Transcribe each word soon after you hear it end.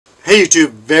Hey YouTube,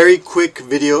 very quick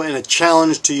video and a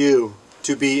challenge to you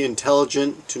to be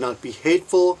intelligent, to not be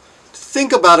hateful, to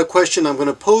think about a question I'm going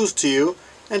to pose to you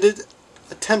and to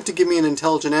attempt to give me an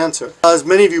intelligent answer. As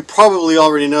many of you probably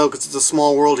already know, because it's a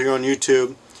small world here on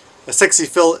YouTube, a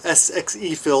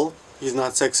sxephil, he's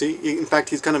not sexy, in fact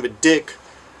he's kind of a dick,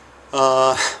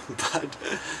 but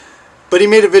he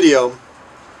made a video,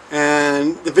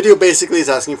 and the video basically is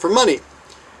asking for money.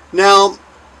 Now,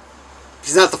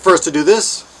 he's not the first to do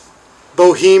this.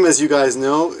 Bohem, as you guys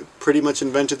know, pretty much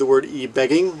invented the word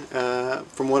e-begging.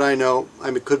 From what I know,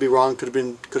 I mean, could be wrong, could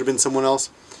have been someone else.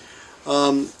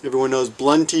 Everyone knows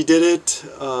Blunty did it.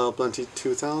 Blunty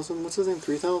 2000, what's his name?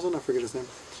 3000? I forget his name.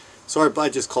 Sorry, but I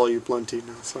just call you Blunty.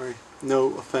 No, sorry,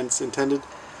 no offense intended.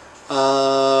 There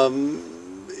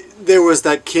was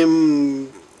that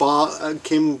Kim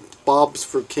Bobs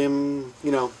for Kim,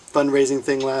 you know, fundraising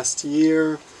thing last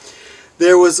year.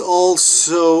 There was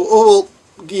also, oh well,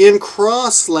 Ian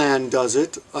Crossland does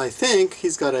it, I think.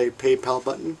 He's got a PayPal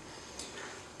button.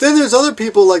 Then there's other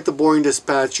people like the Boring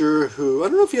Dispatcher who, I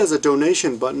don't know if he has a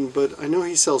donation button, but I know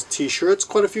he sells t-shirts.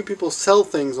 Quite a few people sell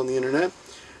things on the internet.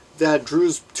 That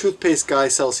Drew's Toothpaste guy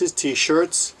sells his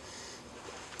t-shirts.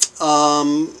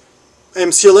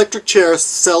 MC Electric Chair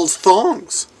sells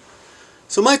thongs.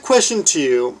 So my question to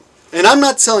you, and I'm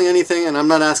not selling anything and I'm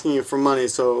not asking you for money,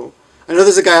 so I know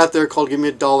there's a guy out there called Give Me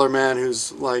a Dollar Man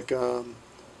who's like,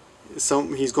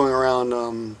 he's going around,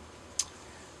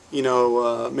 you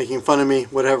know, making fun of me,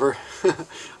 whatever.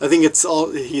 I think it's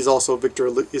all, he's also Victor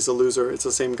is a loser. It's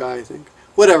the same guy, I think.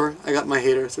 Whatever, I got my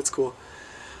haters, it's cool.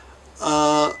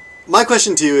 My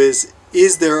question to you is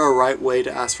there a right way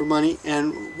to ask for money,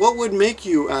 and what would make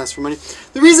you ask for money?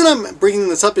 The reason I'm bringing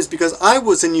this up is because I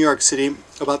was in New York City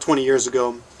about 20 years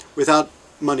ago without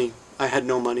money. I had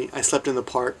no money. I slept in the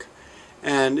park.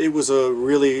 And it was a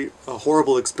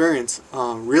horrible experience,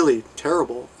 really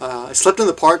terrible. I slept in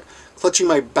the park, clutching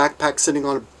my backpack, sitting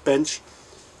on a bench,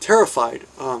 terrified.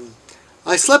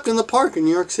 I slept in the park in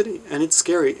New York City, and it's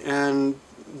scary. And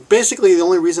basically the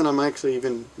only reason I'm actually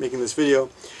even making this video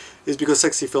is because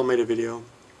sxephil made a video,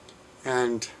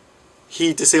 and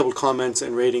he disabled comments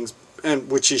and ratings, and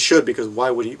which he should, because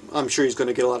why would he? I'm sure he's going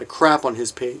to get a lot of crap on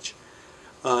his page.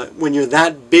 When you're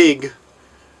that big,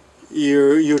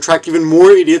 you attract even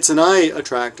more idiots than I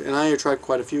attract, and I attract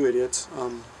quite a few idiots.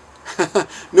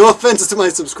 No offense to my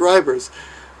subscribers,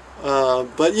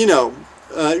 but you know,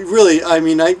 really, I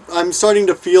mean, I'm starting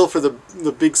to feel for the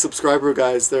big subscriber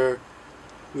guys. They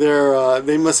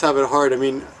must have it hard. I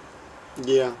mean,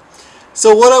 yeah.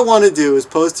 So what I want to do is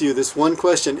pose to you this one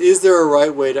question: is there a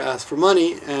right way to ask for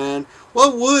money, and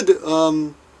what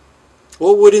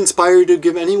would inspire you to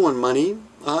give anyone money?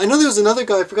 I know there was another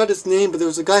guy, I forgot his name, but there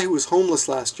was a guy who was homeless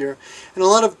last year, and a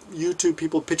lot of YouTube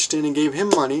people pitched in and gave him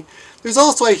money. There's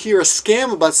also, I hear, a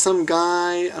scam about some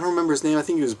guy, I don't remember his name, I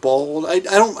think he was bald. I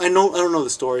don't know the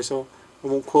story, so I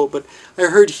won't quote, but I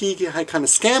heard he had kind of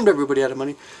scammed everybody out of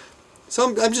money.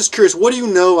 So I'm just curious, what do you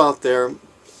know out there?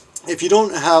 If you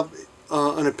don't have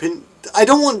an opinion,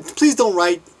 please don't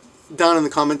write down in the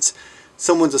comments,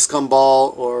 someone's a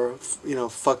scumball, or, you know,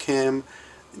 fuck him.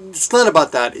 It's not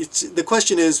about that. The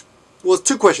question is, well, it's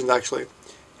two questions actually.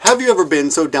 Have you ever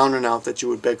been so down and out that you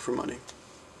would beg for money?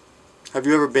 Have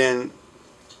you ever been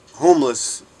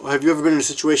homeless? Have you ever been in a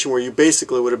situation where you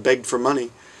basically would have begged for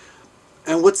money?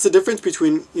 And what's the difference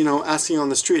between, you know, asking on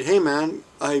the street, hey man,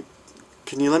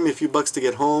 can you lend me a few bucks to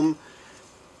get home,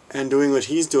 and doing what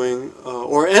he's doing,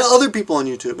 or other people on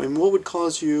YouTube? I mean, what would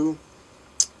cause you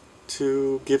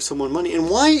to give someone money? And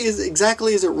why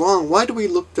exactly is it wrong? Why do we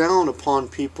look down upon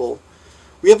people?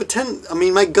 We have I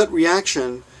mean, my gut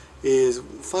reaction is,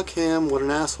 fuck him, what an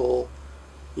asshole,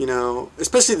 you know,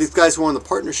 especially these guys who are on the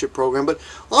partnership program. But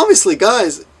obviously,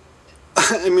 guys,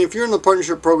 I mean, if you're in the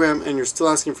partnership program and you're still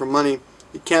asking for money,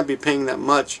 you can't be paying that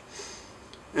much.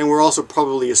 And we're also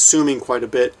probably assuming quite a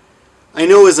bit. I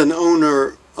know as an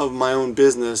owner of my own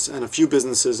business and a few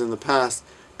businesses in the past,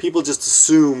 people just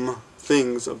assume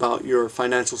things about your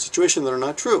financial situation that are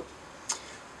not true.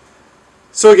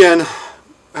 So again,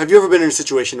 have you ever been in a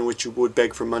situation in which you would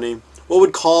beg for money? What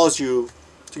would cause you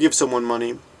to give someone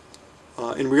money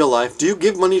in real life? Do you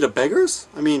give money to beggars?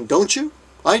 I mean, don't you?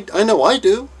 I know I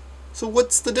do. So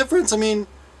what's the difference? I mean,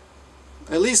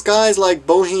 at least guys like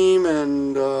Bohem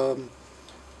and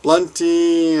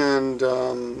Blunty and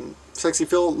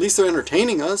sxephil, at least they're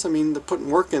entertaining us. I mean, they're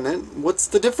putting work in it. What's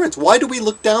the difference? Why do we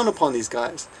look down upon these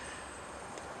guys?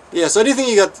 Yeah, so anything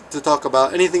you got to talk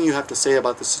about, anything you have to say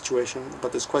about this situation,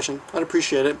 about this question, I'd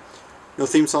appreciate it. No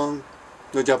theme song,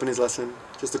 no Japanese lesson,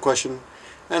 just a question.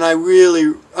 And I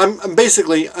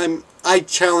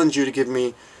challenge you to give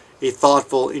me a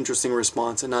thoughtful, interesting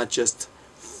response and not just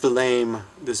flame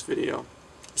this video.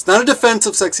 It's not a defense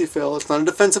of sxephil. It's not a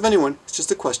defense of anyone. It's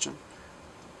just a question.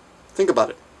 Think about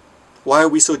it. Why are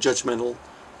we so judgmental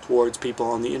towards people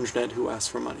on the internet who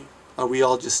ask for money? Are we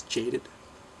all just jaded?